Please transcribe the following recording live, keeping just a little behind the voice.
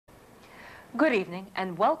Good evening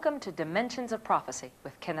and welcome to Dimensions of Prophecy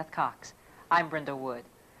with Kenneth Cox. I'm Brenda Wood.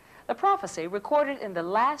 The prophecy recorded in the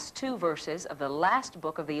last two verses of the last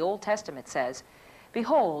book of the Old Testament says,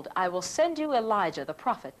 "Behold, I will send you Elijah the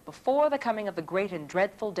prophet before the coming of the great and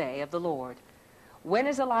dreadful day of the Lord." When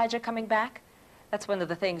is Elijah coming back? That's one of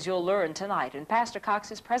the things you'll learn tonight in Pastor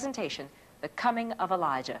Cox's presentation, The Coming of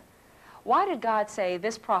Elijah. Why did God say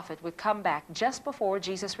this prophet would come back just before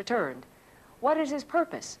Jesus returned? What is his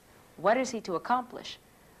purpose? What is he to accomplish?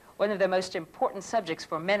 One of the most important subjects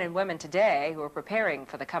for men and women today who are preparing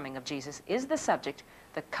for the coming of Jesus is the subject,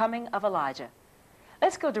 the coming of Elijah.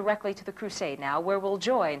 Let's go directly to the crusade now, where we'll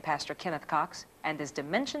join Pastor Kenneth Cox and his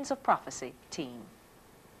Dimensions of Prophecy team.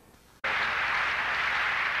 The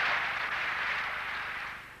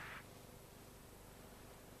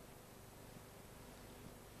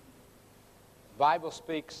Bible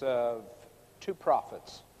speaks of two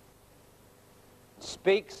prophets. It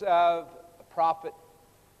speaks of a prophet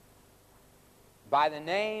by the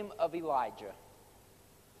name of Elijah.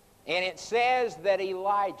 And it says that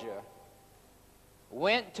Elijah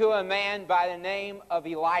went to a man by the name of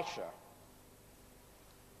Elisha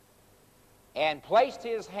and placed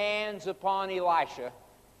his hands upon Elisha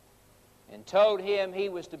and told him he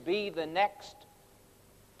was to be the next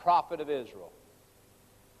prophet of Israel.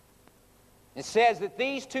 It says that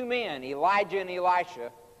these two men, Elijah and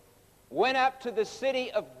Elisha, went up to the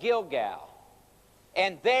city of Gilgal.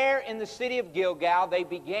 And there in the city of Gilgal, they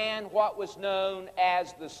began what was known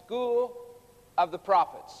as the School of the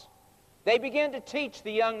Prophets. They began to teach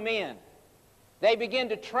the young men. They began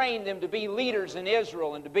to train them to be leaders in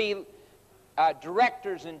Israel and to be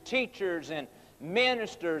directors and teachers and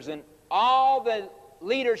ministers and all the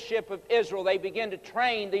leadership of Israel. They began to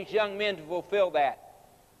train these young men to fulfill that.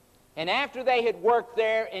 And after they had worked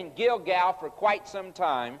there in Gilgal for quite some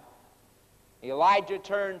time, Elijah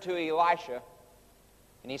turned to Elisha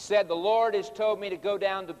and he said, "The Lord has told me to go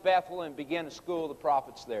down to Bethel and begin a school of the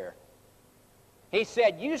prophets there." He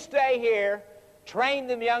said, "You stay here, train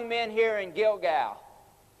the young men here in Gilgal."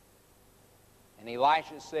 And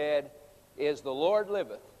Elisha said, "As the Lord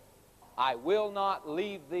liveth, I will not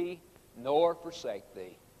leave thee nor forsake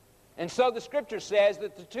thee." And so the scripture says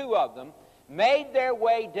that the two of them made their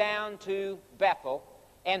way down to Bethel,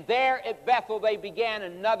 and there at Bethel they began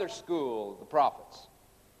another school of the prophets.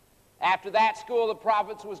 After that school of the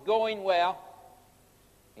prophets was going well,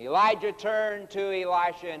 Elijah turned to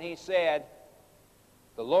Elisha and he said,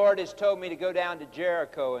 "The Lord has told me to go down to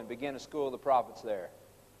Jericho and begin a school of the prophets there."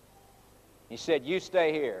 He said, "You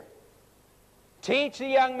stay here. Teach the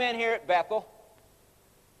young men here at Bethel."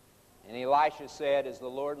 And Elisha said, "As the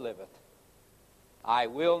Lord liveth, I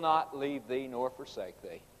will not leave thee nor forsake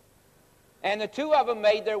thee." And the two of them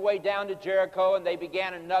made their way down to Jericho, and they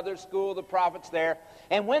began another school of the prophets there.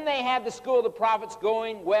 And when they had the school of the prophets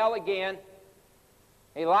going well again,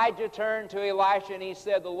 Elijah turned to Elisha and he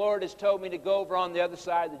said, "The Lord has told me to go over on the other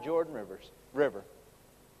side of the Jordan River."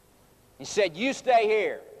 He said, "You stay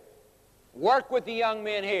here. Work with the young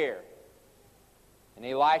men here." And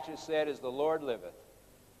Elisha said, "As the Lord liveth,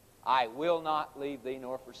 I will not leave thee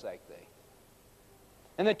nor forsake thee."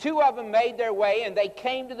 And the two of them made their way, and they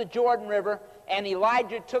came to the Jordan River, and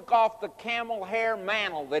Elijah took off the camel hair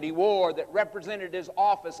mantle that he wore that represented his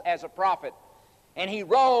office as a prophet. And he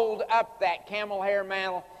rolled up that camel hair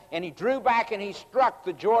mantle, and he drew back and he struck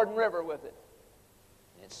the Jordan River with it.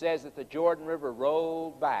 And it says that the Jordan River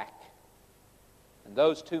rolled back, and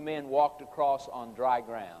those two men walked across on dry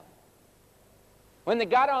ground. When they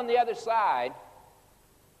got on the other side,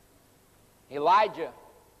 Elijah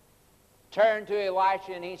turned to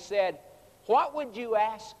Elisha and he said, "What would you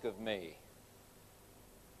ask of me?"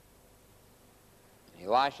 And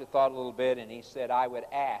Elisha thought a little bit and he said, "I would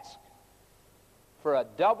ask for a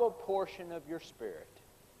double portion of your spirit."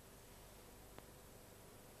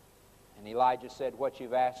 And Elijah said, "What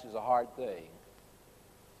you've asked is a hard thing.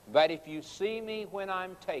 But if you see me when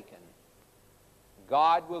I'm taken,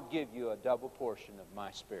 God will give you a double portion of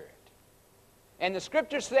my spirit." And the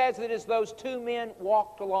scripture says that as those two men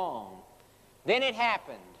walked along, then it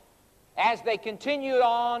happened, as they continued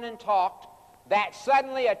on and talked, that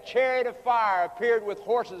suddenly a chariot of fire appeared with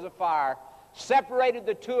horses of fire, separated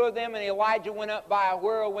the two of them, and Elijah went up by a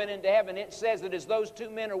whirlwind into heaven. It says that as those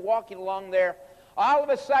two men are walking along there, all of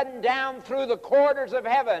a sudden down through the corridors of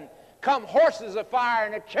heaven come horses of fire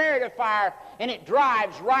and a chariot of fire, and it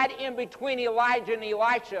drives right in between Elijah and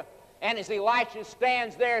Elisha. And as Elisha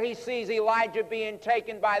stands there, he sees Elijah being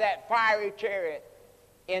taken by that fiery chariot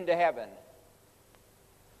into heaven.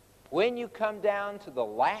 When you come down to the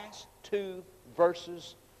last two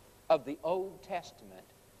verses of the Old Testament,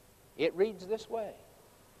 it reads this way: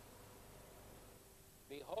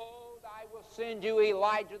 send you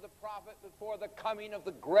Elijah the prophet before the coming of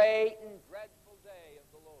the great and dreadful day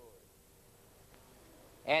of the Lord.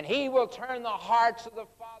 And he will turn the hearts of the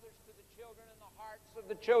fathers to the children and the hearts of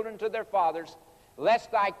the children to their fathers,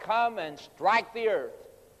 lest I come and strike the earth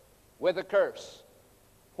with a curse.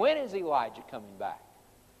 When is Elijah coming back?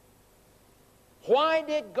 Why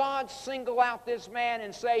did God single out this man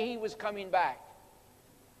and say he was coming back?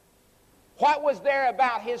 What was there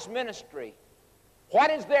about his ministry? What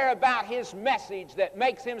is there about his message that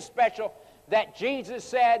makes him special, that Jesus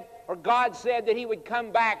said, or God said, that he would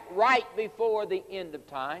come back right before the end of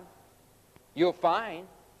time? You'll find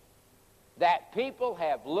that people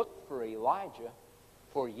have looked for Elijah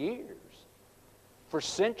for years, for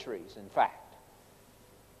centuries, in fact.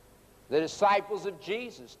 The disciples of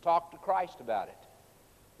Jesus talked to Christ about it.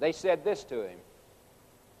 They said this to him.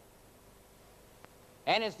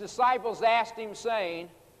 And his disciples asked him, saying,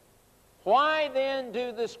 why then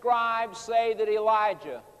do the scribes say that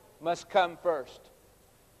Elijah must come first?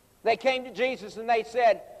 They came to Jesus and they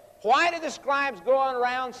said, why do the scribes go on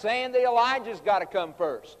around saying that Elijah's got to come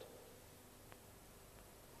first?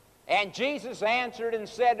 And Jesus answered and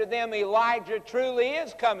said to them, Elijah truly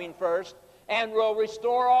is coming first and will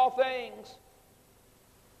restore all things.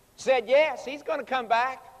 Said, yes, he's going to come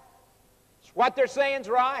back. What they're saying is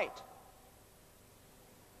right.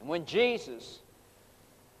 And when Jesus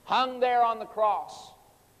hung there on the cross,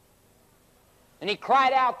 and he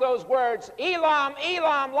cried out those words, Elam,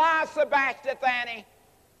 Elam, lama sabachthani,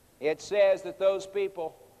 it says that those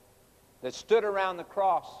people that stood around the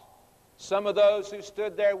cross, some of those who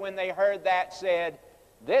stood there when they heard that said,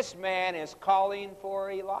 this man is calling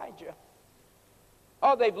for Elijah.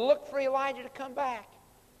 Oh, they've looked for Elijah to come back.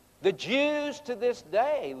 The Jews to this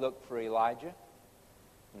day look for Elijah.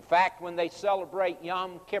 In fact, when they celebrate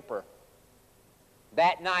Yom Kippur,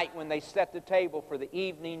 that night when they set the table for the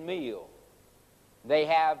evening meal, they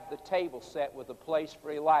have the table set with a place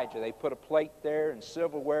for Elijah. They put a plate there and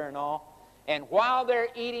silverware and all. And while they're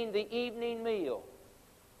eating the evening meal,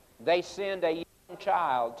 they send a young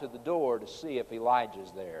child to the door to see if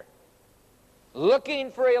Elijah's there,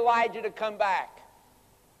 looking for Elijah to come back.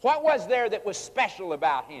 What was there that was special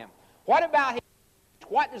about him? What about him?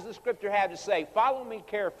 What does the Scripture have to say? Follow me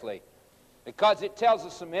carefully, because it tells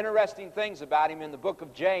us some interesting things about him in the book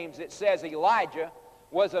of James. It says Elijah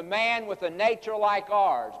was a man with a nature like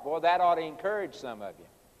ours. Boy, that ought to encourage some of you.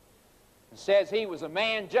 It says he was a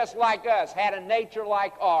man just like us, had a nature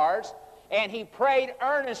like ours, and he prayed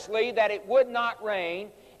earnestly that it would not rain,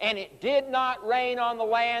 and it did not rain on the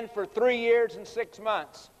land for 3 years and 6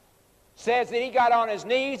 months. Says that he got on his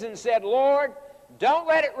knees and said, Lord, don't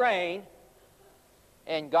let it rain.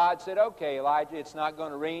 And God said, okay, Elijah, it's not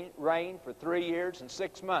going to rain for 3 years and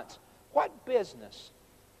 6 months. What business,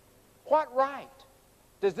 what right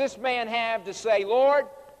does this man have to say, Lord,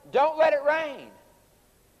 don't let it rain?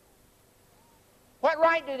 What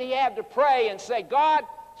right did he have to pray and say, God,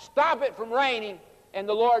 stop it from raining? And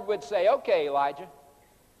the Lord would say, okay, Elijah,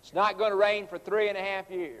 it's not going to rain for 3.5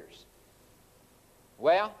 years.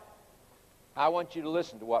 Well, I want you to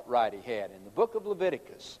listen to what right he had. In the book of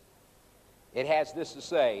Leviticus, it has this to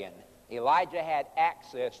say, and Elijah had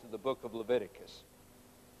access to the book of Leviticus.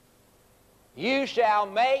 You shall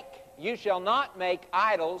not make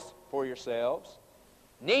idols for yourselves,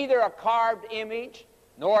 neither a carved image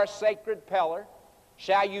nor a sacred pillar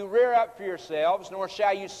shall you rear up for yourselves, nor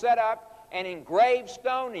shall you set up an engraved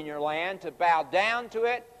stone in your land to bow down to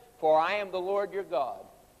it, for I am the Lord your God.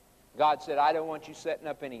 God said, I don't want you setting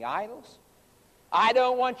up any idols. I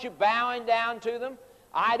don't want you bowing down to them.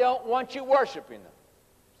 I don't want you worshiping them.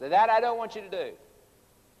 So that I don't want you to do.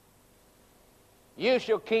 You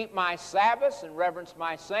shall keep my Sabbaths and reverence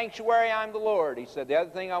my sanctuary. I'm the Lord. He said, the other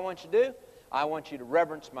thing I want you to do, I want you to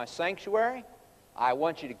reverence my sanctuary. I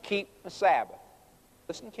want you to keep the Sabbath.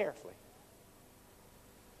 Listen carefully.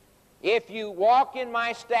 If you walk in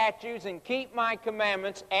my statutes and keep my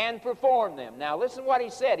commandments and perform them. Now listen what he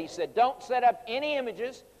said. He said, don't set up any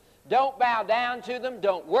images. Don't bow down to them.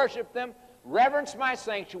 Don't worship them. Reverence my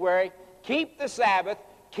sanctuary. Keep the Sabbath.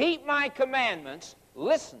 Keep my commandments.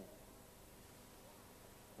 Listen.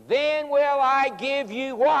 Then will I give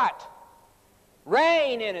you what?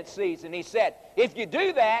 Rain in its season. He said, if you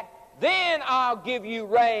do that, then I'll give you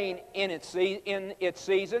rain in its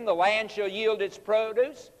season. The land shall yield its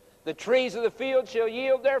produce. The trees of the field shall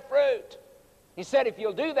yield their fruit. He said, if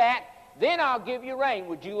you'll do that, then I'll give you rain.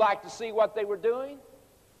 Would you like to see what they were doing?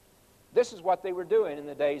 This is what they were doing in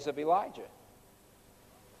the days of Elijah.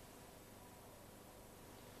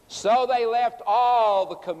 So they left all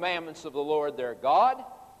the commandments of the Lord their God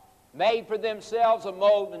made for themselves a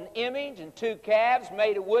molten image and 2 calves,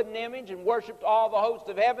 made a wooden image, and worshipped all the host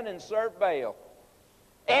of heaven and served Baal.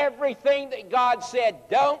 Everything that God said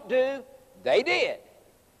don't do, they did.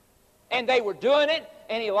 And they were doing it,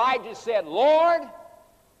 and Elijah said, Lord,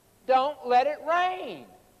 don't let it rain.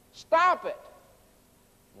 Stop it.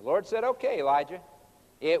 The Lord said, okay, Elijah,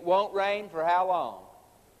 it won't rain for how long?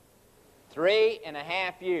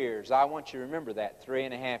 3.5 years. I want you to remember that,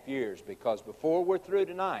 3.5 years, because before we're through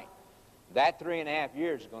tonight, that 3.5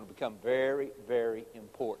 years is going to become very, very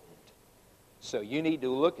important. So you need to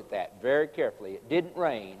look at that very carefully. It didn't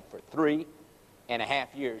rain for 3.5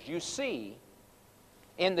 years. You see,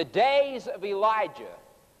 in the days of Elijah,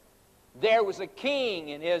 there was a king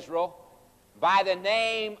in Israel by the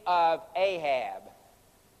name of Ahab.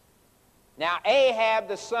 Now, Ahab,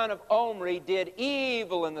 the son of Omri, did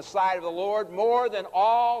evil in the sight of the Lord more than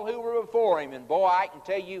all who were before him. And boy, I can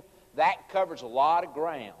tell you, that covers a lot of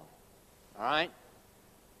ground. All right?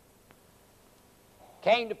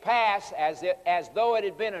 Came to pass, as though it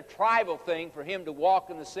had been a tribal thing for him to walk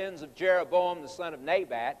in the sins of Jeroboam, the son of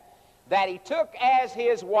Nebat, that he took as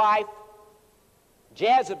his wife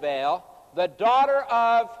Jezebel, the daughter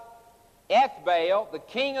of Ethbaal, the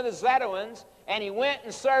king of the Zidonians, and he went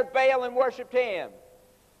and served Baal and worshipped him.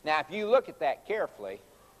 Now, if you look at that carefully,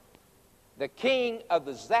 the king of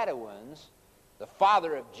the Zidonians, the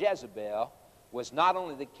father of Jezebel, was not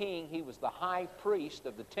only the king, he was the high priest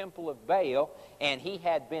of the temple of Baal, and he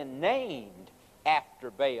had been named after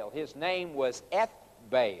Baal. His name was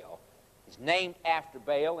Ethbaal. He's named after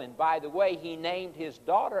Baal, and by the way, he named his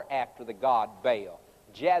daughter after the god Baal,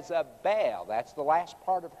 Jezebel. That's the last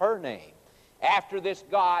part of her name, after this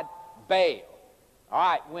god Baal. All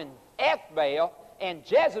right, when Ethbaal and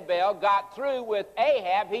Jezebel got through with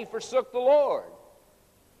Ahab, he forsook the Lord.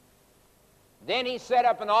 Then he set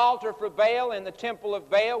up an altar for Baal in the temple of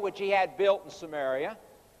Baal, which he had built in Samaria.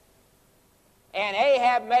 And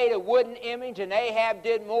Ahab made a wooden image, and Ahab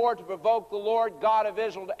did more to provoke the Lord God of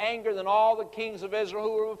Israel to anger than all the kings of Israel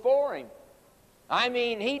who were before him. I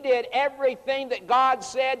mean, he did everything that God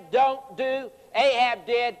said don't do, Ahab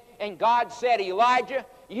did, and God said, Elijah,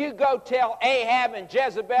 you go tell Ahab and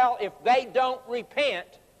Jezebel if they don't repent,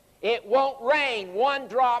 it won't rain 1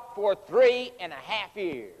 drop for 3.5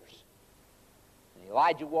 years. And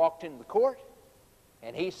Elijah walked into the court,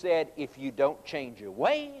 and he said, if you don't change your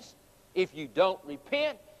ways, if you don't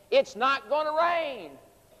repent, it's not going to rain.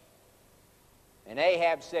 And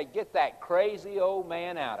Ahab said, get that crazy old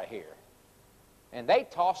man out of here. And they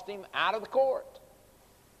tossed him out of the court.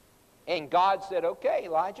 And God said, okay,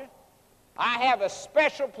 Elijah, I have a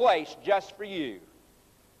special place just for you.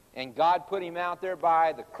 And God put him out there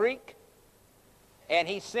by the creek, and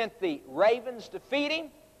he sent the ravens to feed him,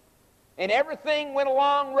 and everything went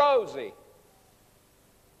along rosy.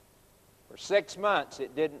 For 6 months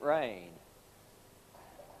it didn't rain.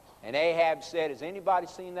 And Ahab said, has anybody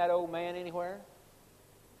seen that old man anywhere?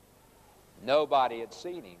 Nobody had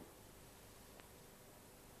seen him.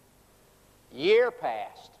 Year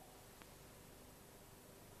passed.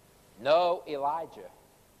 No Elijah.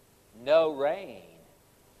 No rain.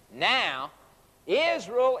 Now,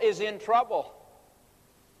 Israel is in trouble.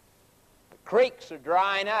 The creeks are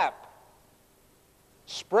drying up.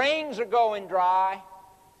 Springs are going dry.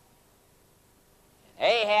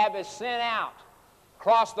 Ahab is sent out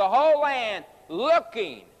across the whole land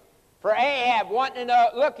looking for Ahab, wanting to know,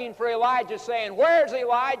 looking for Elijah, saying, where's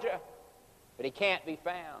Elijah? But he can't be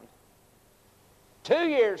found. 2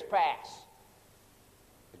 years pass.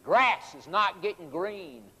 The grass is not getting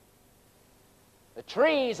green. The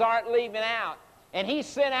trees aren't leaving out. And he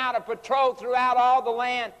sent out a patrol throughout all the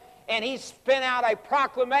land, and he sent out a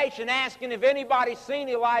proclamation asking if anybody's seen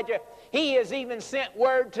Elijah. He has even sent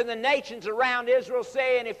word to the nations around Israel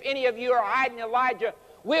saying, if any of you are hiding Elijah,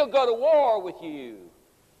 we'll go to war with you.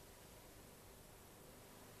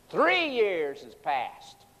 3 years has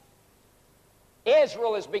passed.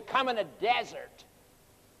 Israel is becoming a desert.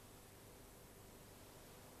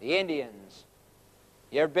 The Indians,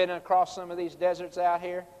 you ever been across some of these deserts out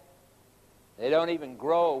here? They don't even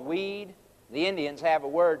grow a weed. The Indians have a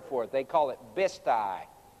word for it. They call it Bistai.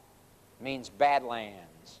 It means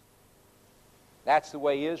badlands. That's the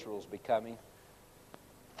way Israel's becoming.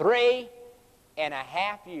 3.5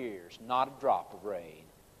 years, not a drop of rain.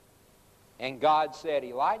 And God said,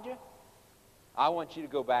 Elijah, I want you to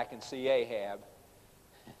go back and see Ahab.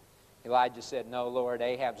 Elijah said, no, Lord,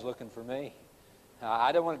 Ahab's looking for me.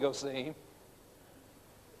 I don't want to go see him.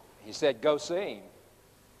 He said, go see him.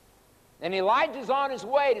 And Elijah's on his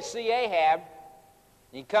way to see Ahab.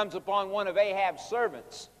 He comes upon one of Ahab's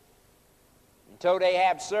servants. He told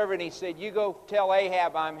Ahab's servant, he said, you go tell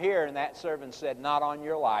Ahab I'm here. And that servant said, not on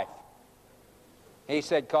your life. He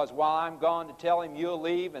said, because while I'm gone to tell him you'll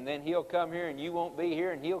leave, and then he'll come here and you won't be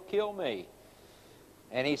here and he'll kill me.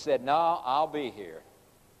 And he said, no, I'll be here.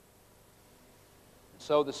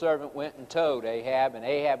 So the servant went and told Ahab, and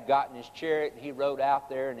Ahab got in his chariot and he rode out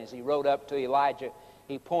there, and as he rode up to Elijah,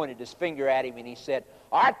 he pointed his finger at him and he said,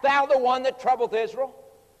 art thou the one that troubleth Israel?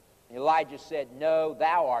 And Elijah said, no,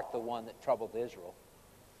 thou art the one that troubleth Israel.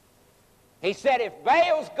 He said, if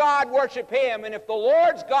Baal's God, worship him, and if the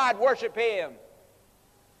Lord's God, worship him.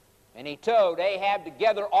 And he told Ahab to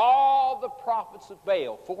gather all the prophets of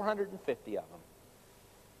Baal, 450 of them,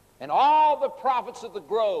 and all the prophets of the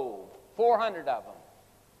grove, 400 of them,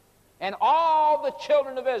 and all the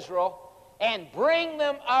children of Israel, and bring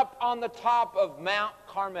them up on the top of Mount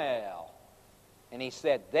Carmel. And he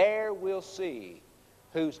said, there we'll see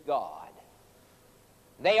who's God.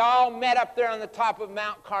 They all met up there on the top of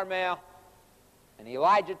Mount Carmel, and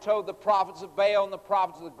Elijah told the prophets of Baal and the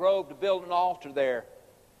prophets of the grove to build an altar there,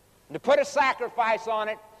 and to put a sacrifice on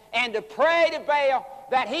it, and to pray to Baal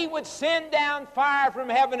that he would send down fire from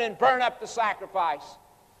heaven and burn up the sacrifice.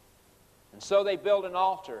 And so they built an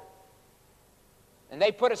altar, and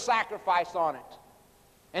they put a sacrifice on it.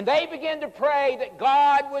 And they began to pray that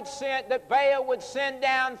God would send, that Baal would send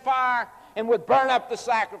down fire and would burn up the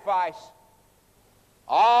sacrifice.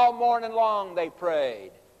 All morning long they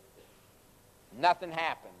prayed. Nothing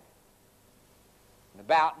happened. And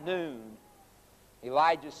about noon,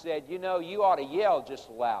 Elijah said, you know, you ought to yell just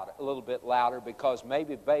a little bit louder, because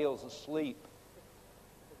maybe Baal's asleep.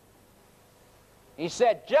 He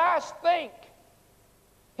said, just think,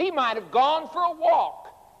 he might have gone for a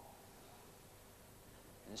walk.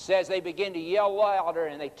 And it says they began to yell louder,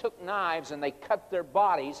 and they took knives and they cut their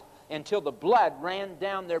bodies until the blood ran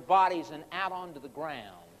down their bodies and out onto the ground.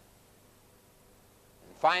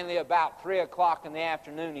 And finally, about 3 o'clock in the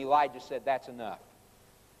afternoon, Elijah said, that's enough.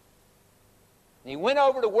 And he went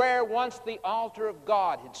over to where once the altar of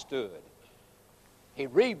God had stood. He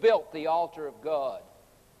rebuilt the altar of God,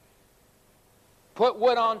 put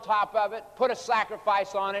wood on top of it, put a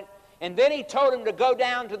sacrifice on it, and then he told him to go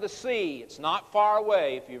down to the sea. It's not far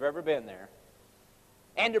away if you've ever been there.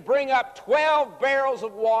 And to bring up 12 barrels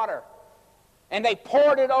of water. And they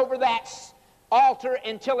poured it over that altar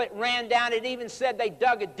until it ran down. It even said they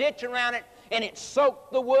dug a ditch around it, and it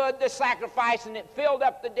soaked the wood, the sacrifice, and it filled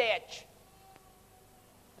up the ditch.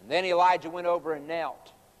 And then Elijah went over and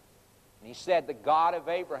knelt. And he said, the God of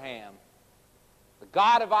Abraham, the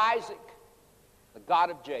God of Isaac, the God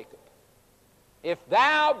of Jacob, if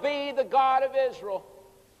thou be the God of Israel,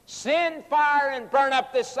 send fire and burn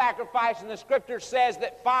up this sacrifice. And the scripture says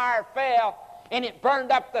that fire fell, and it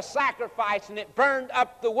burned up the sacrifice, and it burned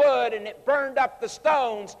up the wood, and it burned up the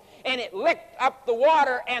stones, and it licked up the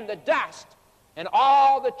water and the dust. And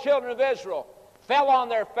all the children of Israel fell on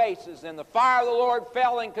their faces, and the fire of the Lord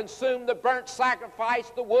fell and consumed the burnt sacrifice,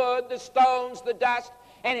 the wood, the stones, the dust,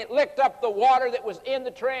 and it licked up the water that was in the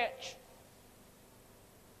trench.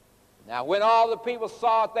 Now, when all the people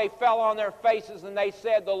saw it, they fell on their faces, and they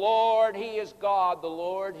said, the Lord, He is God. The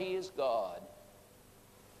Lord, He is God.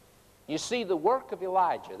 You see, the work of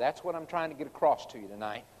Elijah, that's what I'm trying to get across to you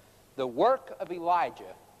tonight. The work of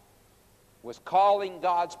Elijah was calling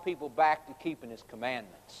God's people back to keeping His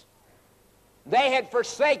commandments. They had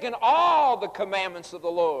forsaken all the commandments of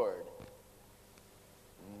the Lord.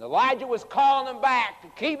 And Elijah was calling them back to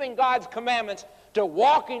keeping God's commandments, to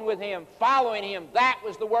walking with Him, following Him. That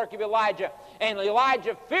was the work of Elijah. And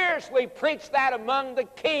Elijah fiercely preached that among the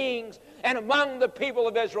kings and among the people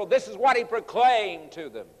of Israel. This is what he proclaimed to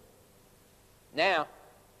them. Now,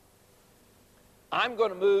 I'm going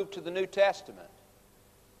to move to the New Testament.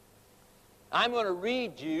 I'm going to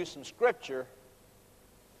read you some scripture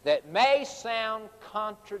that may sound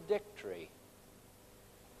contradictory.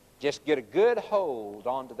 Just get a good hold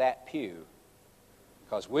onto that pew,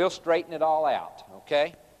 because we'll straighten it all out,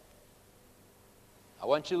 okay? I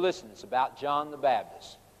want you to listen. It's about John the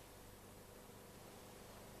Baptist.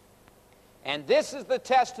 And this is the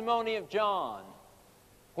testimony of John.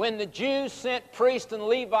 When the Jews sent priests and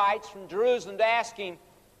Levites from Jerusalem to ask him,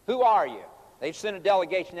 who are you? They've sent a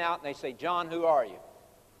delegation out and they say, John, who are you?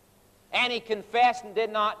 And he confessed and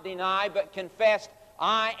did not deny, but confessed,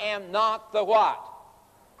 I am not the what?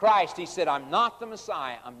 Christ. He said, I'm not the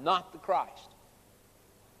Messiah. I'm not the Christ.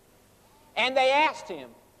 And they asked him,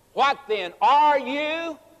 what then? Are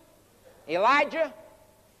you Elijah?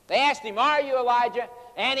 They asked him, are you Elijah?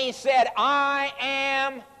 And he said, I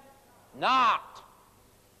am not.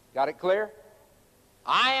 Got it clear?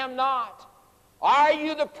 I am not. Are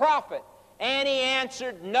you the prophet? And he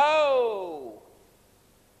answered, no.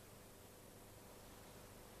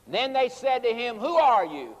 And then they said to him, "Who are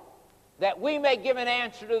you? That we may give an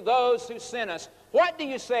answer to those who sent us. What do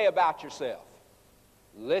you say about yourself?"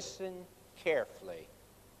 Listen carefully.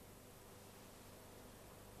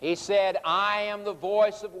 He said, "I am the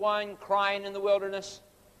voice of one crying in the wilderness,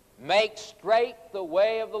 make straight the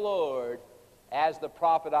way of the Lord, as the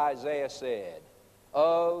prophet Isaiah said."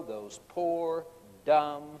 Oh, those poor,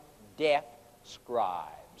 dumb, deaf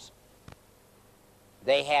scribes.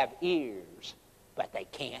 They have ears, but they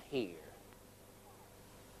can't hear.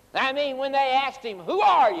 I mean, when they asked him, "Who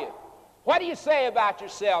are you? What do you say about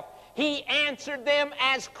yourself?" he answered them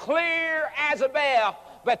as clear as a bell,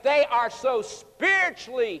 but they are so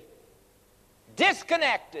spiritually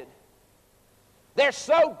disconnected, they're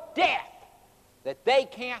so deaf that they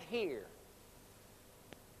can't hear.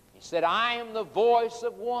 He said, "I am the voice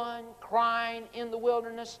of one crying in the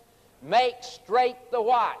wilderness, make straight the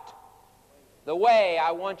what? The way."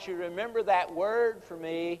 I want you to remember that word for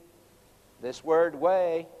me, this word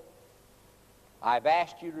way. I've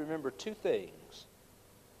asked you to remember two things.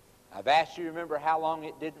 I've asked you to remember how long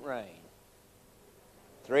it didn't rain.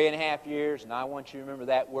 3.5 years, and I want you to remember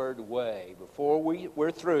that word way. Before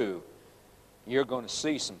we're through, you're going to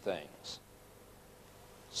see some things.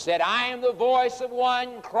 Said, "I am the voice of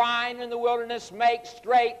one crying in the wilderness, make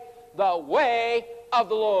straight the way of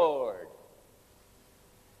the Lord."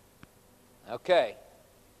 Okay.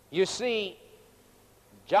 You see,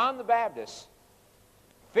 John the Baptist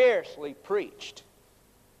fiercely preached.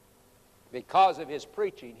 Because of his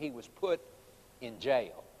preaching, he was put in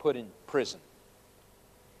jail, put in prison.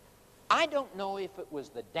 I don't know if it was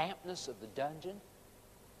the dampness of the dungeon.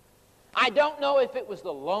 I don't know if it was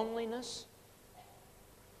the loneliness.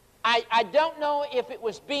 I don't know if it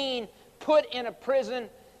was being put in a prison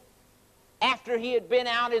after he had been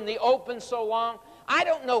out in the open so long. I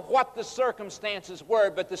don't know what the circumstances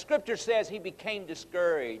were, but the Scripture says he became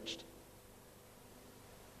discouraged.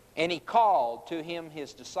 And he called to him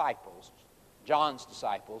his disciples, John's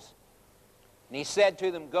disciples, and he said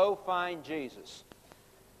to them, "Go find Jesus.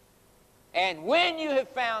 And when you have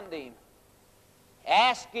found him,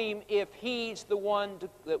 ask him if he's the one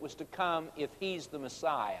that was to come, if he's the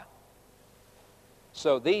Messiah."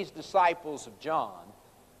 So these disciples of John,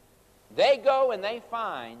 they go and they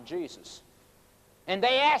find Jesus. And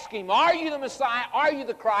they ask him, "Are you the Messiah? Are you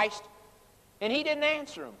the Christ?" And he didn't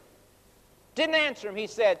answer them. Didn't answer him. He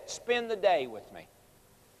said, "Spend the day with me."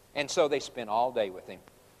 And so they spent all day with him.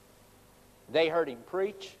 They heard him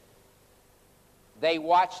preach. They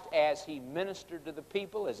watched as he ministered to the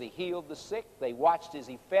people, as he healed the sick. They watched as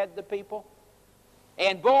he fed the people.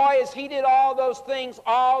 And boy, as he did all those things,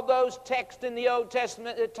 all those texts in the Old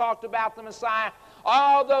Testament that talked about the Messiah,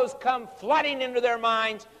 all those come flooding into their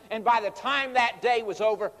minds. And by the time that day was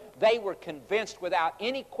over, they were convinced without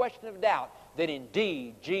any question of doubt that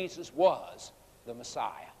indeed Jesus was the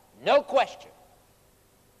Messiah. No question.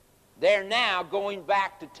 They're now going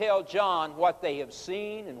back to tell John what they have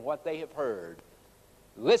seen and what they have heard.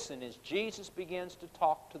 Listen as Jesus begins to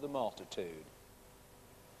talk to the multitude.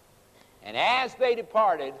 And as they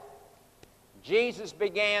departed, Jesus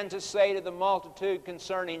began to say to the multitude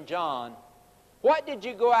concerning John, "What did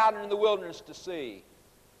you go out into the wilderness to see?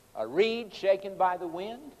 A reed shaken by the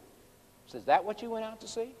wind?" Is that what you went out to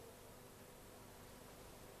see?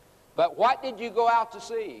 "But what did you go out to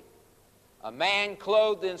see? A man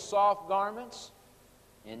clothed in soft garments?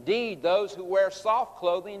 Indeed, those who wear soft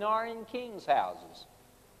clothing are in kings' houses.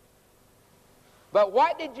 But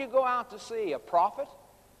what did you go out to see? A prophet?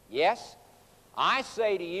 Yes, I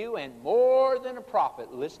say to you, and more than a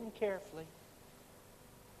prophet." Listen carefully.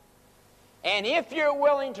 "And if you're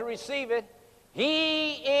willing to receive it,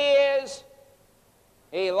 he is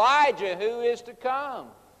Elijah who is to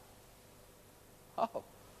come." Oh.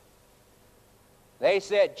 They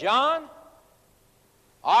said, "John,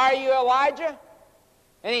 are you Elijah?"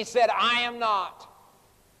 And he said, "I am not."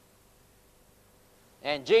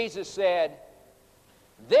 And Jesus said,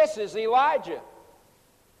 "This is Elijah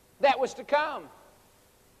that was to come."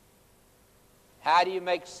 How do you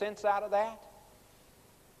make sense out of that?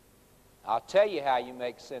 I'll tell you how you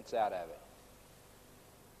make sense out of it.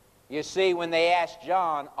 You see, when they asked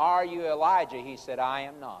John, "Are you Elijah?" he said, "I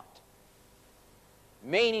am not."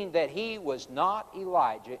 Meaning that he was not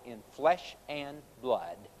Elijah in flesh and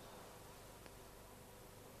blood.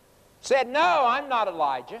 Said, "No, I'm not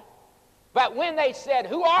Elijah." But when they said,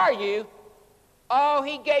 "Who are you?" oh,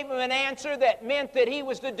 he gave them an answer that meant that he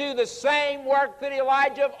was to do the same work that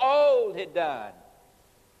Elijah of old had done.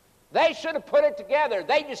 They should have put it together.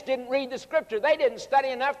 They just didn't read the Scripture. They didn't study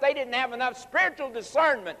enough. They didn't have enough spiritual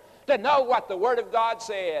discernment to know what the Word of God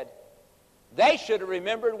said. They should have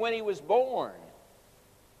remembered when he was born.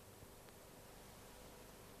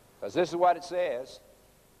 Because this is what it says.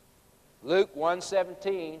 Luke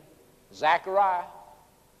 1:17, Zechariah,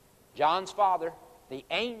 John's father, the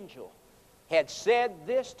angel, had said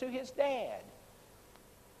this to his dad.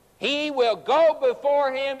 He will go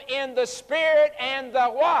before him in the spirit and the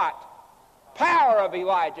what? Power of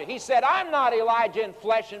Elijah. He said, I'm not Elijah in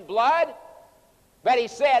flesh and blood. But he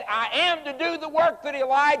said, I am to do the work that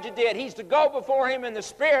Elijah did. He's to go before him in the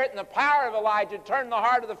spirit and the power of Elijah, turn the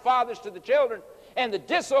heart of the fathers to the children, and the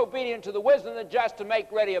disobedient to the wisdom of the just, to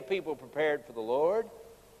make ready a people prepared for the Lord.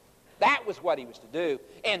 That was what he was to do.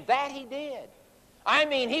 And that he did. I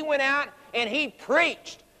mean, he went out and he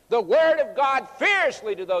preached the Word of God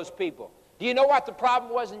fiercely to those people. Do you know what the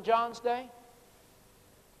problem was in John's day?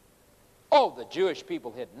 Oh, the Jewish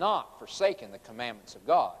people had not forsaken the commandments of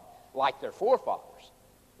God like their forefathers.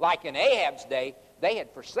 Like in Ahab's day, they had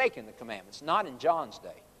forsaken the commandments. Not in John's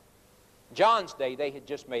day. John's day, they had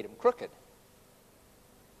just made them crooked.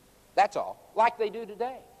 That's all. Like they do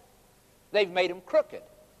today. They've made them crooked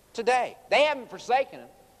today. They haven't forsaken them.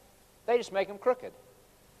 They just make them crooked.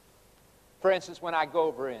 For instance, when I go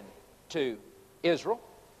over into Israel,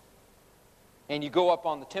 and you go up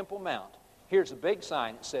on the Temple Mount, here's a big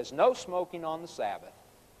sign that says, no smoking on the Sabbath.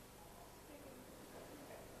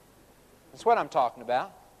 That's what I'm talking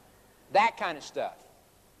about. That kind of stuff.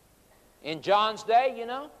 In John's day, you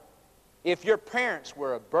know, if your parents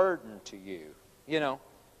were a burden to you, you know,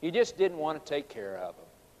 you just didn't want to take care of them.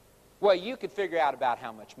 Well, you could figure out about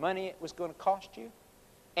how much money it was going to cost you,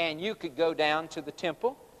 and you could go down to the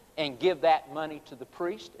temple and give that money to the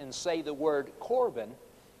priest and say the word Corban,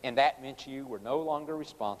 and that meant you were no longer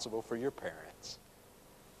responsible for your parents.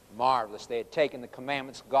 Marvelous. They had taken the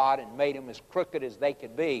commandments of God and made them as crooked as they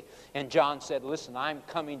could be. And John said, listen, I'm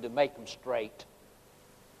coming to make them straight.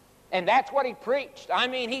 And that's what he preached. I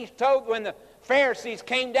mean, he told when the Pharisees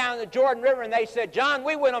came down the Jordan River and they said, John,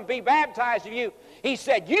 we want to be baptized of you. He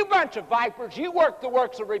said, you bunch of vipers, you work the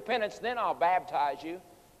works of repentance, then I'll baptize you.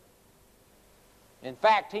 In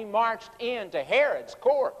fact, he marched into Herod's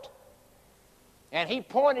court. And he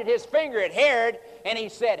pointed his finger at Herod, and he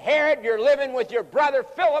said, Herod, you're living with your brother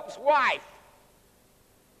Philip's wife.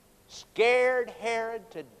 Scared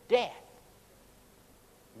Herod to death.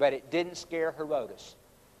 But it didn't scare Herodes.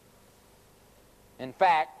 In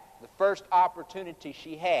fact, the first opportunity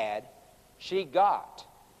she had, she got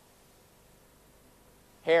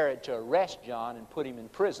Herod to arrest John and put him in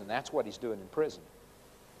prison. That's what he's doing in prison.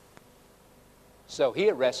 So he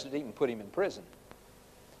arrested him and put him in prison.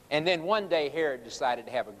 And then one day Herod decided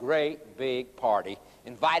to have a great big party,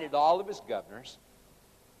 invited all of his governors,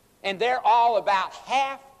 and they're all about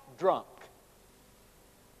half drunk.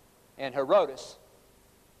 And Herodes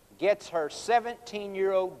gets her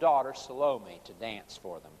 17-year-old daughter Salome to dance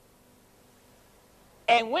for them.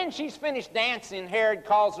 And when she's finished dancing, Herod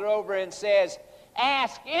calls her over and says,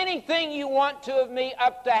 ask anything you want to of me,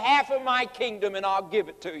 up to half of my kingdom, and I'll give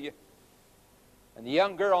it to you. And the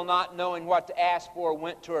young girl, not knowing what to ask for,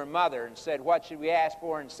 went to her mother and said, what should we ask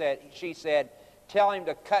for? And she said, tell him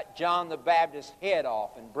to cut John the Baptist's head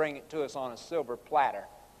off and bring it to us on a silver platter.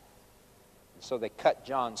 And so they cut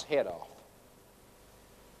John's head off.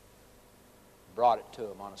 Brought it to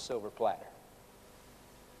him on a silver platter.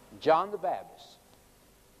 John the Baptist,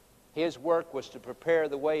 his work was to prepare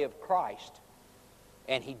the way of Christ.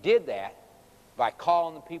 And he did that by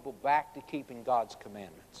calling the people back to keeping God's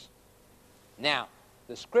commandments. Now,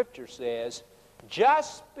 the Scripture says,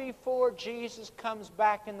 just before Jesus comes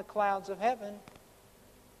back in the clouds of heaven,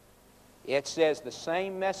 it says the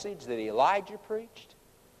same message that Elijah preached,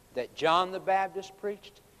 that John the Baptist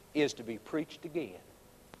preached, is to be preached again.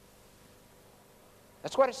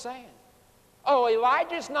 That's what it's saying. Oh,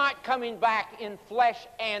 Elijah's not coming back in flesh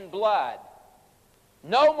and blood.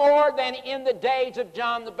 No more than in the days of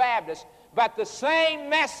John the Baptist. But the same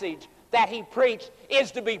message that he preached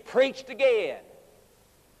is to be preached again.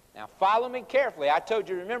 Now follow me carefully. I told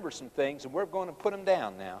you to remember some things, and we're going to put them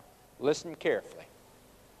down now. Listen carefully.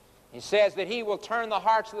 He says that he will turn the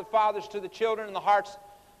hearts of the fathers to the children and the hearts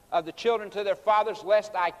of the children to their fathers,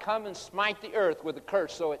 lest I come and smite the earth with a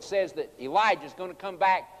curse. So it says that Elijah is going to come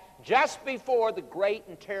back just before the great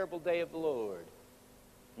and terrible day of the Lord.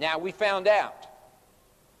 Now we found out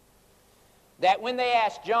that when they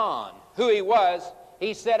asked John who he was,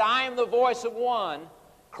 he said, I am the voice of one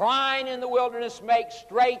crying in the wilderness, make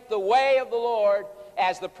straight the way of the Lord,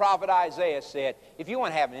 as the prophet Isaiah said. If you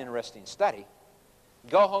want to have an interesting study,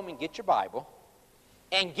 go home and get your Bible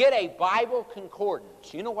and get a Bible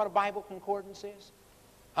concordance. You know what a Bible concordance is?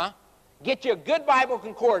 Huh? Get you a good Bible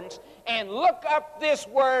concordance and look up this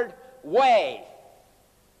word, way.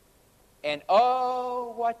 And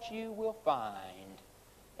oh, what you will find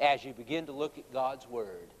as you begin to look at God's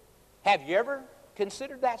Word. Have you ever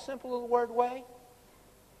considered that simple little word, way?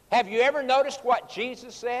 Have you ever noticed what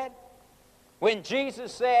Jesus said? When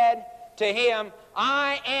Jesus said to him,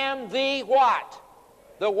 I am the what?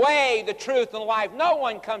 The way, the truth, and the life. No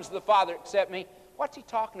one comes to the Father except me. What's he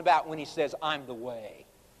talking about when he says, I'm the way?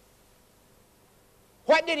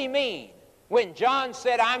 What did he mean when John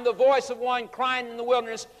said, I'm the voice of one crying in the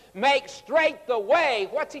wilderness, make straight the way?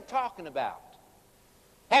 What's he talking about?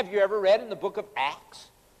 Have you ever read in the book of Acts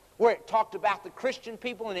where it talked about the Christian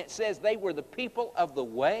people and it says they were the people of the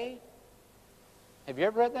way? Have you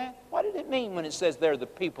ever read that? What did it mean when it says they're the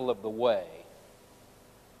people of the way?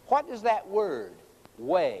 What does that word,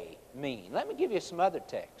 way, mean? Let me give you some other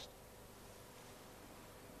text.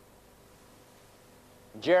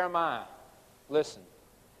 Jeremiah, listen.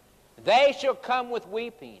 They shall come with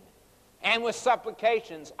weeping, and with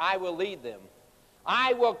supplications I will lead them.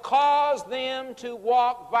 I will cause them to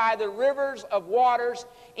walk by the rivers of waters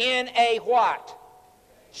in a what?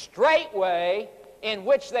 Straight way, in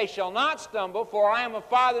which they shall not stumble, for I am a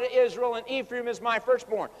father to Israel, and Ephraim is my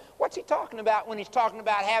firstborn. What's he talking about when he's talking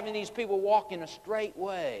about having these people walk in a straight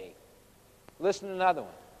way? Listen to another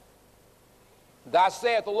one. Thus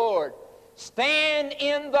saith the Lord, stand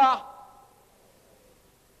in the...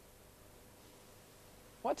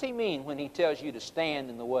 What's he mean when he tells you to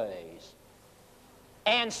stand in the ways?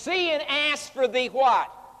 And see and ask for the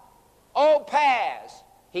what? Old paths.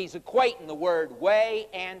 He's equating the word way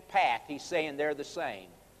and path. He's saying they're the same.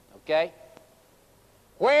 Okay?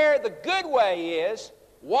 Where the good way is,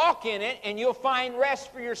 walk in it and you'll find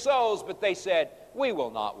rest for your souls. But they said, we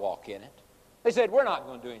will not walk in it. They said, we're not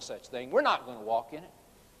going to do any such thing. We're not going to walk in it.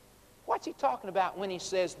 What's he talking about when he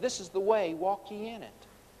says, this is the way, walk ye in it?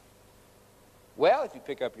 Well, if you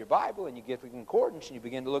pick up your Bible and you get the concordance and you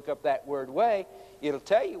begin to look up that word way, it'll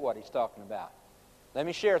tell you what he's talking about. Let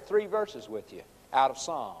me share 3 verses with you out of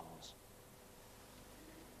Psalms.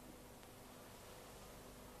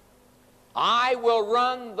 I will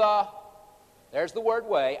run the, there's the word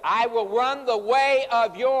way, I will run the way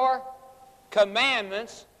of your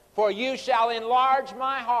commandments, for you shall enlarge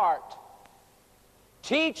my heart.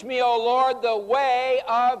 Teach me, O Lord, the way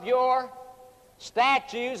of your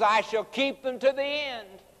statutes, I shall keep them to the end.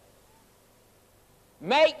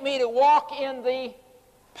 Make me to walk in the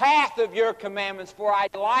path of your commandments, for I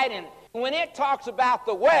delight in it. When it talks about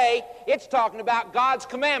the way, it's talking about God's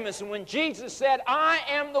commandments. And when Jesus said, I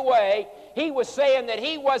am the way, he was saying that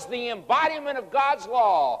he was the embodiment of God's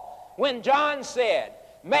law. When John said,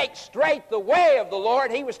 make straight the way of the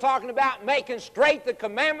Lord, he was talking about making straight the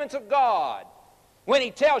commandments of God. When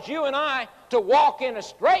he tells you and I to walk in a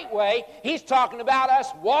straight way, he's talking about us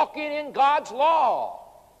walking in God's law.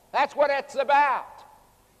 That's what it's about.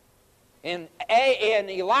 In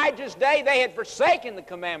Elijah's day, they had forsaken the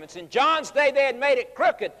commandments. In John's day, they had made it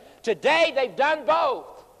crooked. Today, they've done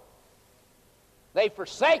both. They've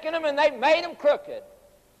forsaken them and they've made them crooked.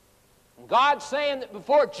 And God's saying that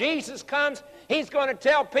before Jesus comes, he's going to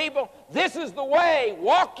tell people, this is the way,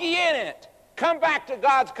 walk ye in it. Come back to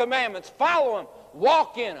God's commandments, follow them,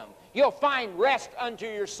 walk in them. You'll find rest unto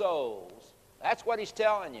your souls. That's what he's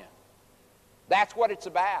telling you. That's what it's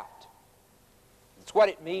about. It's what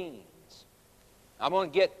it means. I'm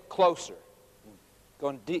going to get closer. I'm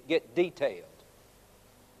going to get detailed.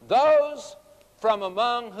 Those from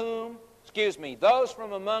among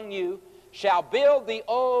you shall build the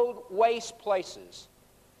old waste places.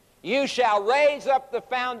 You shall raise up the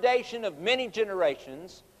foundation of many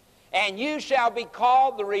generations, and you shall be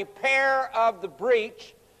called the repairer of the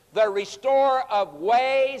breach, the restorer of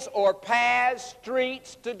ways or paths,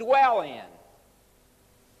 streets to dwell in.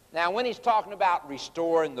 Now, when he's talking about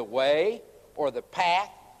restoring the way or the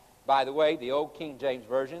path, by the way, the old King James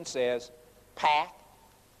Version says path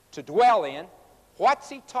to dwell in, what's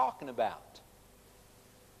he talking about?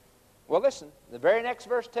 Well, listen, the very next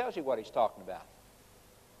verse tells you what he's talking about.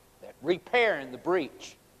 That repairing the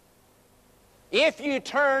breach. If you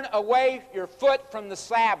turn away your foot from the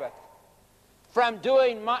Sabbath, from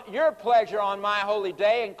doing your pleasure on my holy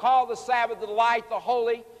day, and call the Sabbath delight, the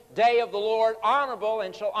holy day of the Lord, honorable,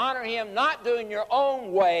 and shall honor him, not doing your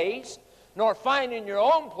own ways, nor finding your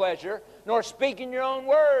own pleasure, nor speaking your own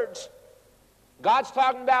words. God's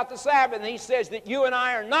talking about the Sabbath, and he says that you and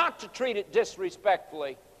I are not to treat it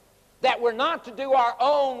disrespectfully, that we're not to do our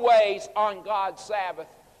own ways on God's Sabbath,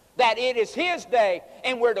 that it is his day,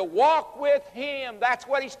 and we're to walk with him. That's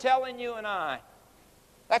what he's telling you and I.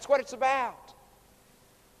 That's what it's about.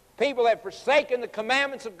 People have forsaken the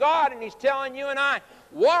commandments of God, and he's telling you and I,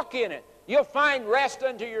 walk in it. You'll find rest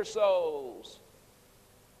unto your souls.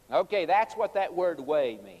 Okay, that's what that word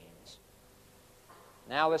way means.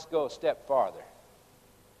 Now let's go a step farther.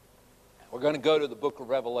 We're going to go to the book of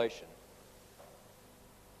Revelation.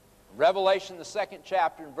 Revelation, the 2nd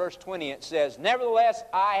chapter, in verse 20, it says, "Nevertheless,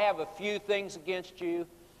 I have a few things against you,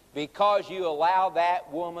 because you allow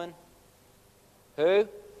that woman," who?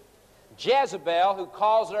 "Jezebel, who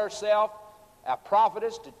calls herself a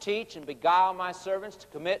prophetess, to teach and beguile my servants to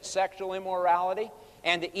commit sexual immorality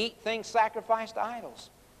and to eat things sacrificed to idols."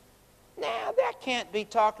 Now, that can't be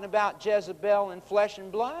talking about Jezebel in flesh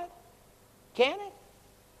and blood, can it?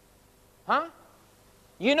 Huh?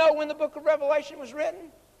 You know when the book of Revelation was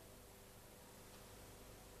written?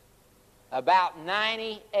 About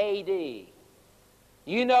 90 A.D.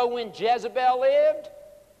 You know when Jezebel lived?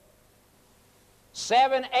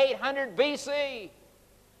 700-800 B.C.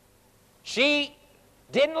 She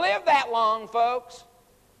didn't live that long, folks.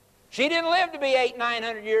 She didn't live to be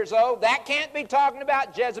 800-900 years old. That can't be talking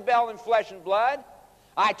about Jezebel in flesh and blood.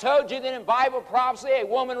 I told you that in Bible prophecy, a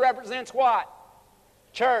woman represents what?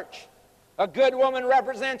 Church. A good woman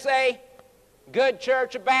represents a good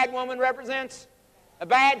church. A bad woman represents a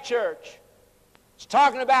bad church. It's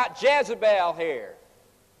talking about Jezebel here.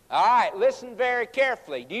 All right, listen very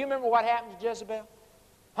carefully. Do you remember what happened to Jezebel?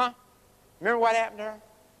 Huh? Remember what happened to her?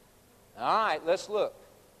 All right, let's look.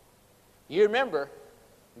 You remember,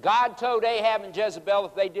 God told Ahab and Jezebel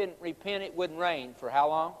if they didn't repent, it wouldn't rain for how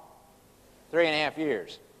long? 3.5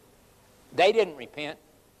 years. They didn't repent.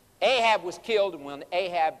 Ahab was killed, and when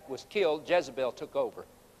Ahab was killed, Jezebel took over.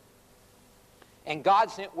 And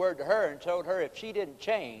God sent word to her and told her if she didn't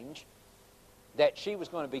change, that she was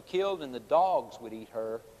going to be killed and the dogs would eat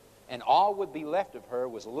her, and all would be left of her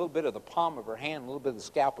was a little bit of the palm of her hand, a little bit of the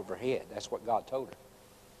scalp of her head. That's what God told her.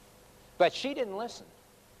 But she didn't listen.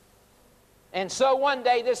 And so one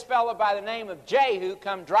day this fellow by the name of Jehu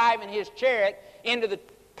come driving his chariot into the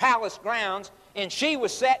palace grounds, and she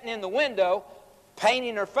was sitting in the window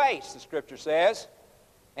painting her face, the scripture says.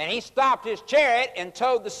 And he stopped his chariot and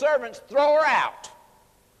told the servants, "Throw her out."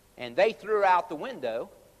 And they threw her out the window,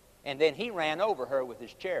 and then he ran over her with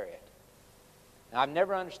his chariot. Now, I've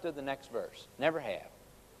never understood the next verse. Never have. It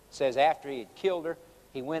says after he had killed her,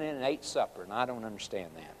 he went in and ate supper, and I don't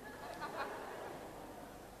understand that.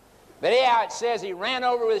 But anyhow, it says he ran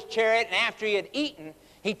over with his chariot, and after he had eaten,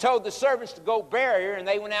 he told the servants to go bury her, and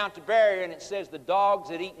they went out to bury her, and it says the dogs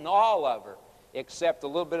had eaten all of her, except a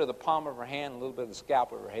little bit of the palm of her hand, a little bit of the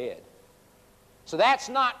scalp of her head. So that's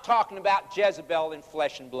not talking about Jezebel in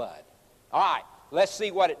flesh and blood. All right, let's see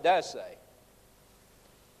what it does say.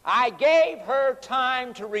 "I gave her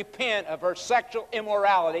time to repent of her sexual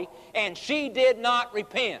immorality, and she did not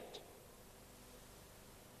repent."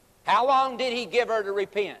 How long did he give her to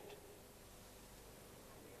repent?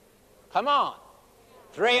 Come on.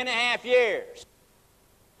 3.5 years.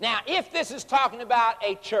 Now, if this is talking about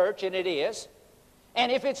a church, and it is,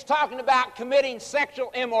 and if it's talking about committing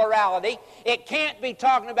sexual immorality, it can't be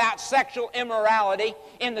talking about sexual immorality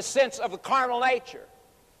in the sense of the carnal nature.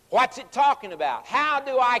 What's it talking about? How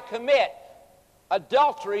do I commit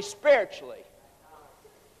adultery spiritually?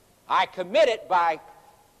 I commit it by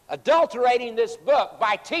adulterating this book,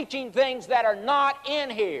 by teaching things that are not in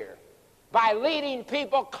here, by leading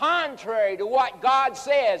people contrary to what God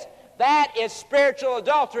says. That is spiritual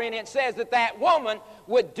adultery, and it says that that woman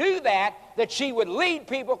would do that she would lead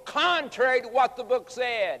people contrary to what the book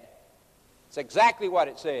said. It's exactly what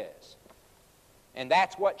it says. And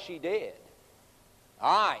that's what she did.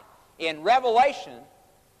 All right. In Revelation,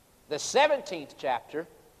 the 17th chapter,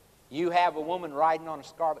 you have a woman riding on a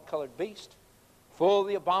scarlet-colored beast, full of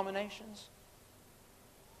the abominations.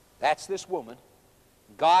 That's this woman.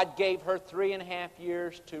 God gave her 3.5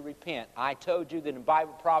 years to repent. I told you that in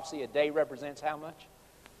Bible prophecy, a day represents how much?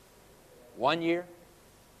 1 year.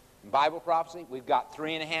 In Bible prophecy, we've got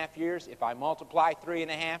 3.5 years. If I multiply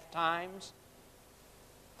 3.5 times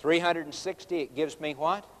 360, it gives me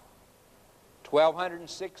what?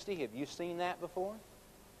 1,260. Have you seen that before?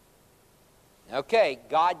 Okay,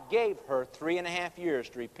 God gave her 3.5 years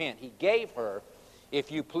to repent. He gave her,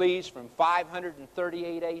 if you please, from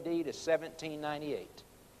 538 A.D. to 1798.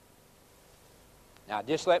 Now,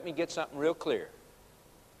 just let me get something real clear.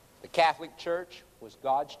 The Catholic Church was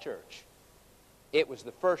God's church. It was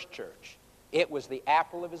the first church. It was the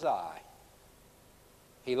apple of his eye.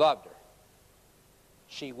 He loved her.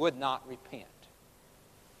 She would not repent.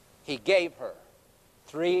 He gave her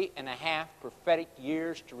 3.5 prophetic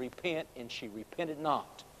years to repent, and she repented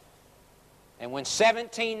not. And when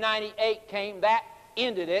 1798 came, that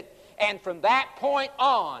ended it. And from that point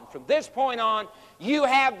on, from this point on, you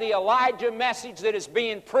have the Elijah message that is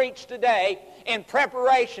being preached today in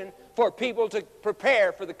preparation for people to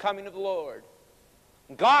prepare for the coming of the Lord.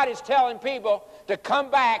 God is telling people to come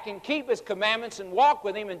back and keep His commandments and walk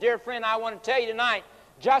with Him. And dear friend, I want to tell you tonight,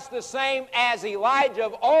 just the same as Elijah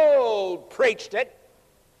of old preached it,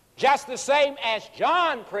 just the same as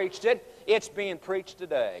John preached it, it's being preached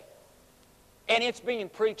today. And it's being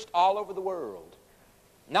preached all over the world.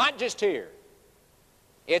 Not just here.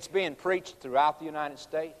 It's being preached throughout the United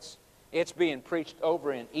States. It's being preached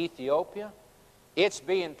over in Ethiopia. It's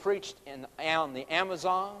being preached on the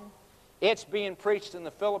Amazon. It's being preached in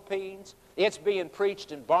the Philippines. It's being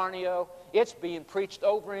preached in Borneo. It's being preached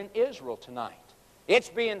over in Israel tonight. It's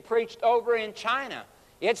being preached over in China.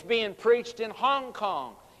 It's being preached in Hong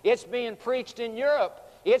Kong. It's being preached in Europe.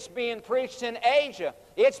 It's being preached in Asia.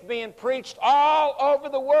 It's being preached all over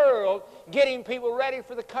the world, getting people ready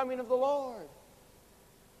for the coming of the Lord.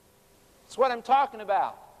 That's what I'm talking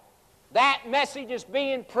about. That message is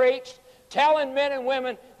being preached, telling men and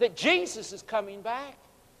women that Jesus is coming back.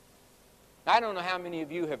 I don't know how many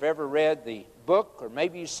of you have ever read the book, or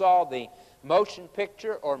maybe you saw the motion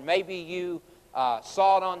picture, or maybe you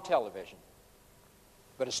saw it on television.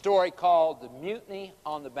 But a story called The Mutiny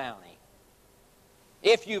on the Bounty.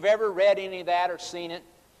 If you've ever read any of that or seen it,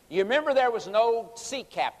 you remember there was an old sea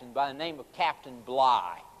captain by the name of Captain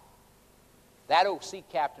Bligh. That old sea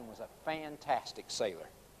captain was a fantastic sailor.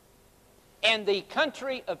 And the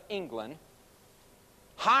country of England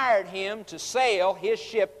hired him to sail his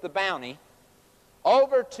ship, the Bounty,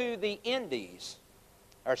 over to the Indies,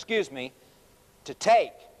 to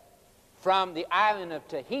take from the island of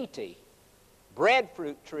Tahiti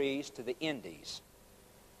breadfruit trees to the Indies.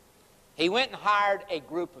 He went and hired a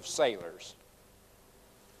group of sailors.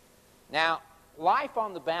 Now, life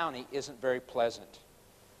on the Bounty isn't very pleasant.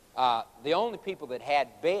 The only people that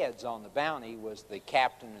had beds on the Bounty was the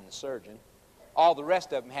captain and the surgeon. All the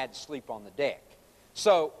rest of them had to sleep on the deck.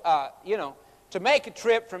 So, to make a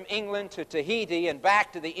trip from England to Tahiti and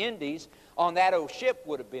back to the Indies on that old ship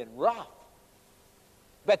would have been rough.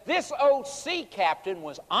 But this old sea captain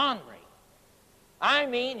was ornery. I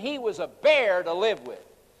mean, he was a bear to live with.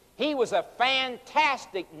 He was a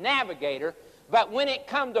fantastic navigator, but when it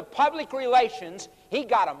come to public relations, he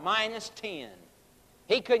got a -10.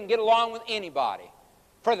 He couldn't get along with anybody.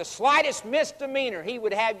 For the slightest misdemeanor, he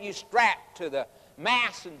would have you strapped to the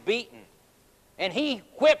mast and beaten. And he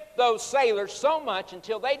whipped those sailors so much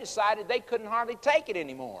until they decided they couldn't hardly take it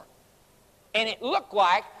anymore. And it looked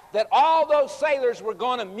like that all those sailors were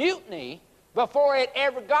going to mutiny before it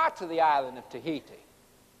ever got to the island of Tahiti.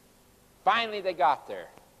 Finally, they got there.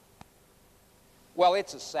 Well,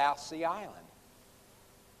 it's a South Sea island.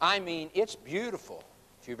 I mean, it's beautiful.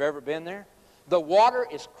 If you've ever been there, the water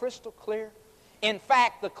is crystal clear. In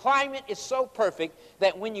fact, the climate is so perfect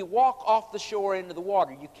that when you walk off the shore into the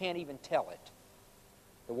water, you can't even tell it.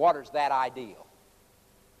 The water's that ideal.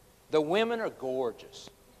 The women are gorgeous.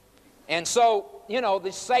 And so,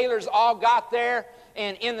 the sailors all got there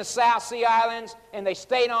and in the South Sea Islands, and they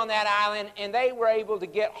stayed on that island, and they were able to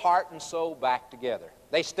get heart and soul back together.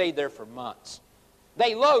 They stayed there for months.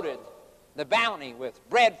 They loaded the Bounty with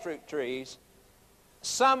breadfruit trees.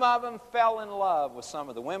 Some of them fell in love with some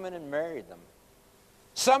of the women and married them.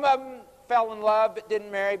 Some of them fell in love but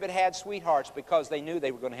didn't marry, but had sweethearts because they knew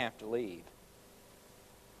they were going to have to leave.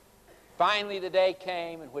 Finally, the day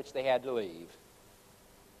came in which they had to leave.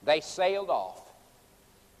 They sailed off.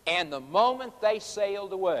 And the moment they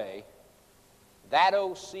sailed away, that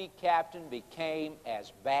old sea captain became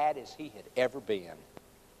as bad as he had ever been.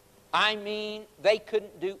 I mean, they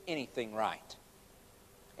couldn't do anything right.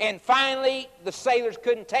 And finally, the sailors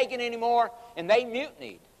couldn't take it anymore, and they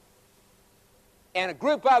mutinied. And a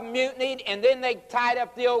group of them mutinied, and then they tied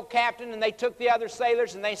up the old captain, and they took the other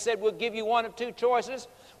sailors, and they said, we'll give you one of two choices.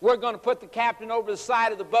 We're going to put the captain over the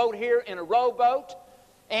side of the boat here in a rowboat.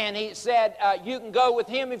 And he said, you can go with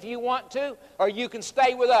him if you want to, or you can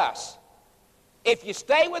stay with us. If you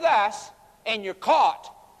stay with us and you're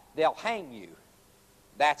caught, they'll hang you.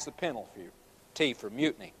 That's the penalty for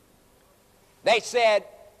mutiny. They said,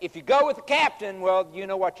 if you go with the captain, well, you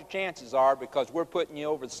know what your chances are, because we're putting you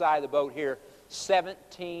over the side of the boat here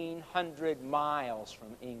 1,700 miles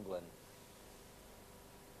from England.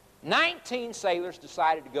 19 sailors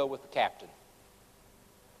decided to go with the captain.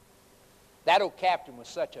 That old captain was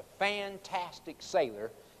such a fantastic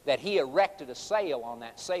sailor that he erected a sail on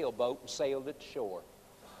that sailboat and sailed it to shore.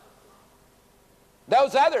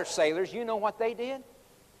 Those other sailors, you know what they did?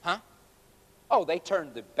 Oh, they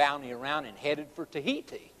turned the Bounty around and headed for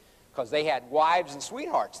Tahiti because they had wives and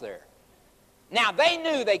sweethearts there. Now, they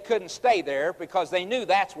knew they couldn't stay there because they knew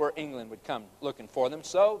that's where England would come looking for them.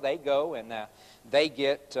 So they go and they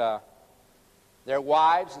get their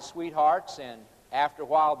wives and sweethearts, and After a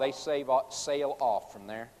while, they sail off from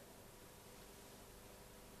there.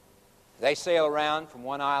 They sail around from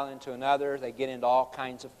one island to another. They get into all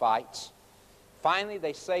kinds of fights. Finally,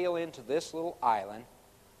 they sail into this little island,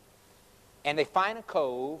 and they find a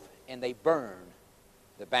cove, and they burn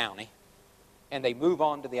the bounty, and they move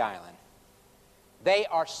on to the island. They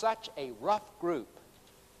are such a rough group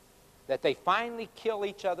that they finally kill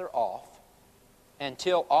each other off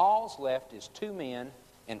until all's left is 2 men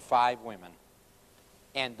and 5 women.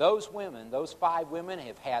 And those women, those 5 women,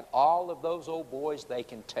 have had all of those old boys they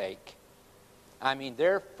can take. I mean,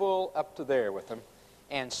 they're full up to there with them.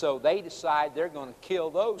 And so they decide they're going to kill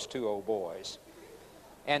those 2 old boys.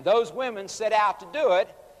 And those women set out to do it,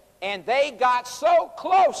 and they got so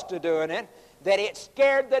close to doing it that it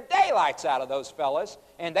scared the daylights out of those fellas,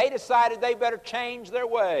 and they decided they better change their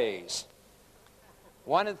ways.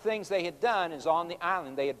 One of the things they had done is on the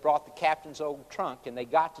island, they had brought the captain's old trunk, and they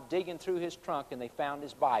got to digging through his trunk, and they found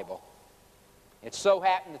his Bible. It so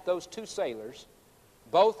happened that those 2 sailors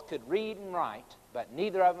both could read and write, but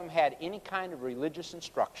neither of them had any kind of religious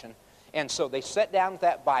instruction, and so they sat down with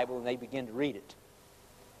that Bible, and they began to read it.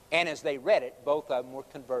 And as they read it, both of them were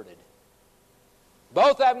converted.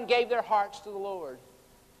 Both of them gave their hearts to the Lord.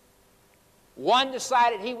 One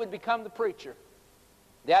decided he would become the preacher.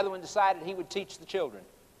 The other one decided he would teach the children.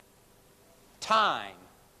 Time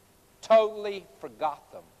totally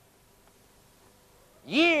forgot them.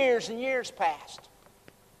 Years and years passed.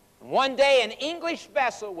 And one day an English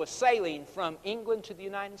vessel was sailing from England to the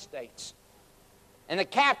United States. And the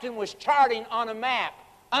captain was charting on a map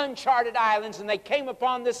uncharted islands, and they came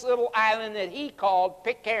upon this little island that he called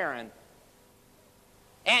Pitcairn.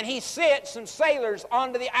 And he sent some sailors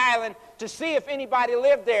onto the island to see if anybody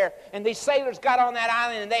lived there. And these sailors got on that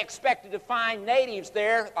island, and they expected to find natives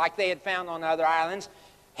there, like they had found on other islands,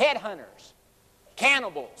 headhunters,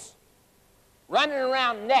 cannibals, running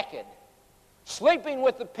around naked, sleeping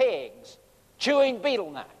with the pigs, chewing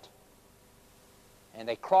betel nut. And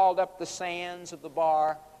they crawled up the sands of the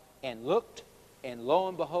bar and looked, and lo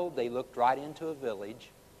and behold, they looked right into a village.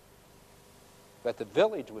 But the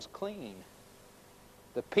village was clean.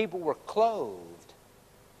 The people were clothed.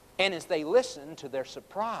 And as they listened, to their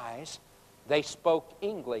surprise, they spoke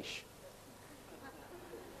English.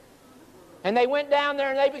 And they went down there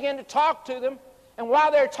and they began to talk to them. And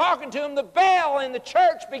while they're talking to them, the bell in the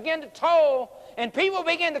church began to toll. And people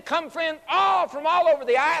began to come from all over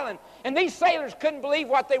the island. And these sailors couldn't believe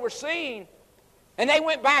what they were seeing. And they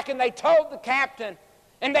went back and they told the captain.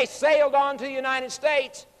 And they sailed on to the United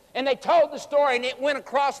States. And they told the story, and it went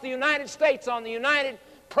across the United States on the United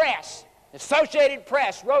Press. Associated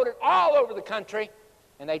Press wrote it all over the country.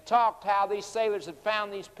 And they talked how these sailors had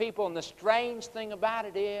found these people. And the strange thing about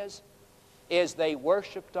it is they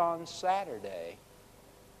worshiped on Saturday.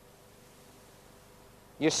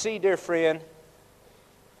 You see, dear friend,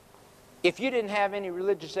 if you didn't have any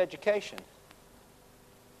religious education,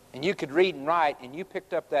 and you could read and write, and you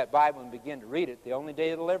picked up that Bible and began to read it, the only day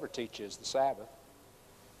it'll ever teach you is the Sabbath.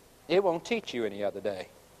 It won't teach you any other day.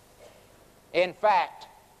 In fact,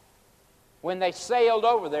 when they sailed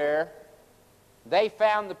over there, they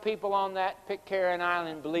found the people on that Pitcairn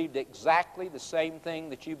Island believed exactly the same thing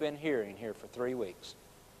that you've been hearing here for 3 weeks.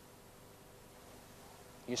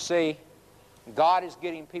 You see, God is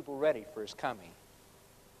getting people ready for His coming.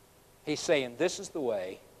 He's saying, this is the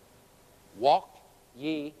way, walk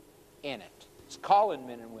ye in it. He's calling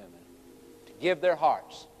men and women to give their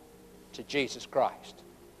hearts to Jesus Christ.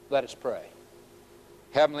 Let us pray.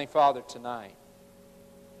 Heavenly Father, tonight,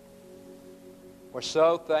 we're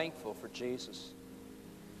so thankful for Jesus.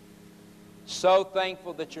 So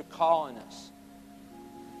thankful that you're calling us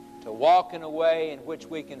to walk in a way in which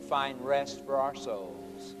we can find rest for our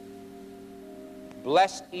souls.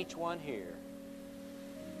 Bless each one here.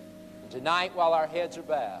 And tonight, while our heads are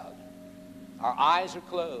bowed, our eyes are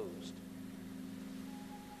closed,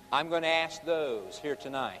 I'm going to ask those here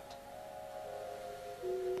tonight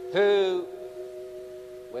who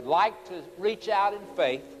would like to reach out in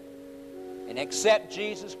faith and accept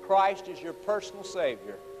Jesus Christ as your personal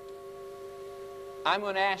Savior. I'm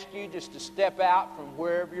going to ask you just to step out from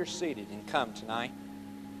wherever you're seated and come tonight.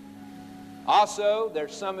 Also,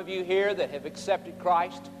 there's some of you here that have accepted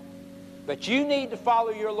Christ, but you need to follow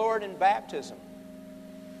your Lord in baptism.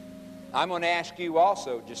 I'm going to ask you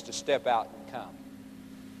also just to step out and come.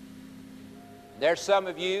 There's some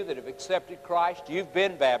of you that have accepted Christ. You've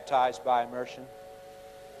been baptized by immersion.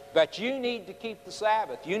 But you need to keep the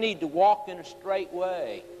Sabbath. You need to walk in a straight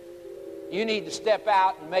way. You need to step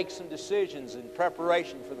out and make some decisions in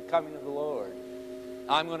preparation for the coming of the Lord.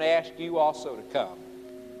 I'm going to ask you also to come.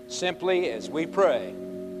 Simply as we pray,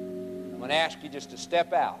 going to ask you just to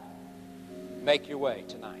step out, make your way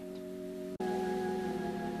tonight.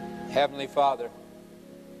 Heavenly Father,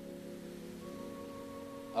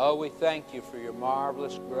 oh, we thank you for your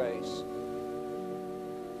marvelous grace.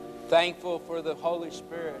 Thankful for the Holy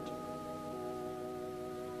Spirit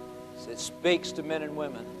that speaks to men and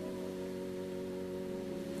women.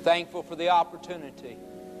 Thankful for the opportunity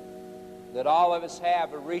that all of us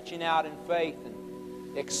have of reaching out in faith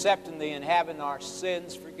and accepting Thee and having our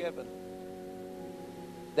sins forgiven.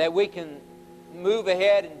 That we can move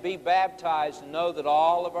ahead and be baptized and know that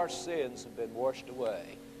all of our sins have been washed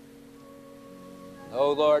away.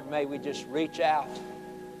 Oh Lord, may we just reach out,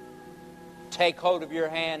 take hold of your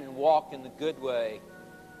hand and walk in the good way.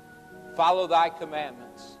 Follow Thy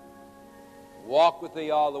commandments. Walk with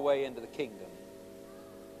Thee all the way into the kingdom.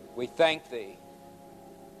 We thank Thee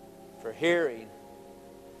for hearing,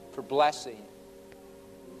 for blessing.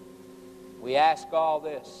 We ask all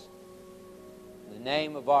this in the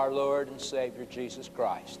name of our Lord and Savior Jesus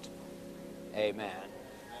Christ. Amen.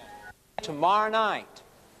 Tomorrow night,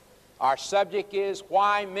 our subject is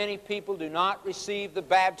why many people do not receive the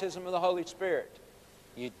baptism of the Holy Spirit.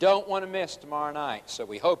 You don't want to miss tomorrow night, so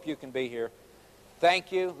we hope you can be here.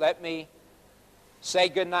 Thank you. Let me say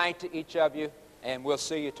good night to each of you, and we'll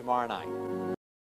see you tomorrow night.